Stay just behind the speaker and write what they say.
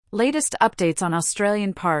Latest updates on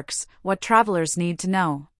Australian parks, what travellers need to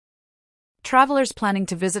know. Travellers planning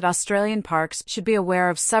to visit Australian parks should be aware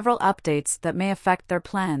of several updates that may affect their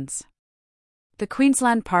plans. The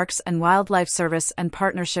Queensland Parks and Wildlife Service and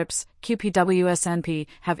Partnerships, QPWSNP,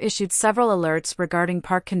 have issued several alerts regarding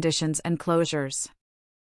park conditions and closures.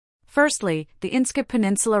 Firstly, the Inskip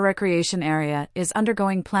Peninsula Recreation Area is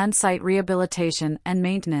undergoing planned site rehabilitation and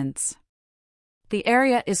maintenance. The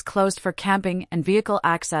area is closed for camping and vehicle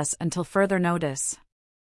access until further notice.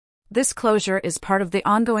 This closure is part of the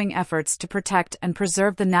ongoing efforts to protect and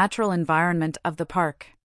preserve the natural environment of the park.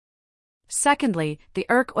 Secondly, the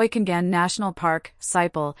Irk-Oikangan National Park,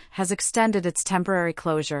 SIPL, has extended its temporary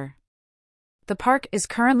closure. The park is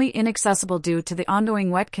currently inaccessible due to the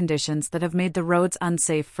ongoing wet conditions that have made the roads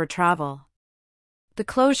unsafe for travel. The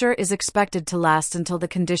closure is expected to last until the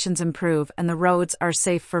conditions improve and the roads are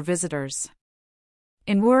safe for visitors.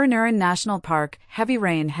 In Wooroonurin National Park, heavy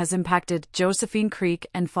rain has impacted Josephine Creek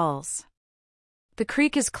and Falls. The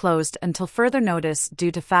creek is closed until further notice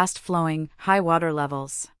due to fast-flowing, high water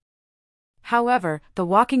levels. However, the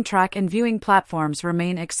walking track and viewing platforms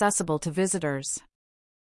remain accessible to visitors.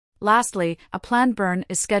 Lastly, a planned burn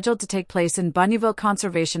is scheduled to take place in Bunyaville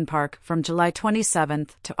Conservation Park from July 27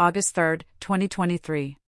 to August 3,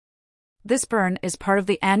 2023. This burn is part of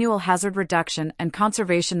the annual Hazard Reduction and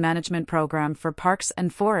Conservation Management Program for parks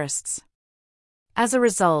and forests. As a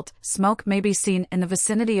result, smoke may be seen in the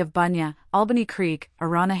vicinity of Bunya, Albany Creek,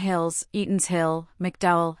 Arana Hills, Eaton's Hill,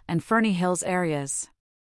 McDowell, and Ferny Hills areas.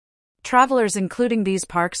 Travelers including these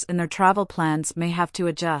parks in their travel plans may have to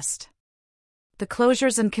adjust. The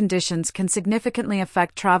closures and conditions can significantly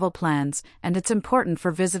affect travel plans, and it's important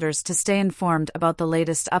for visitors to stay informed about the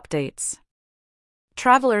latest updates.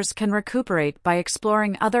 Travelers can recuperate by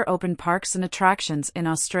exploring other open parks and attractions in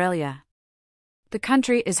Australia. The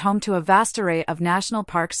country is home to a vast array of national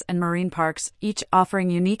parks and marine parks, each offering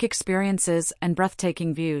unique experiences and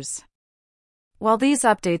breathtaking views. While these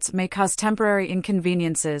updates may cause temporary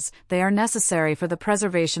inconveniences, they are necessary for the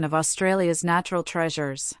preservation of Australia's natural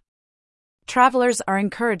treasures. Travelers are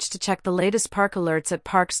encouraged to check the latest park alerts at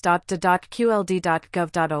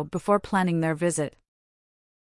parks.da.qld.gov.au before planning their visit.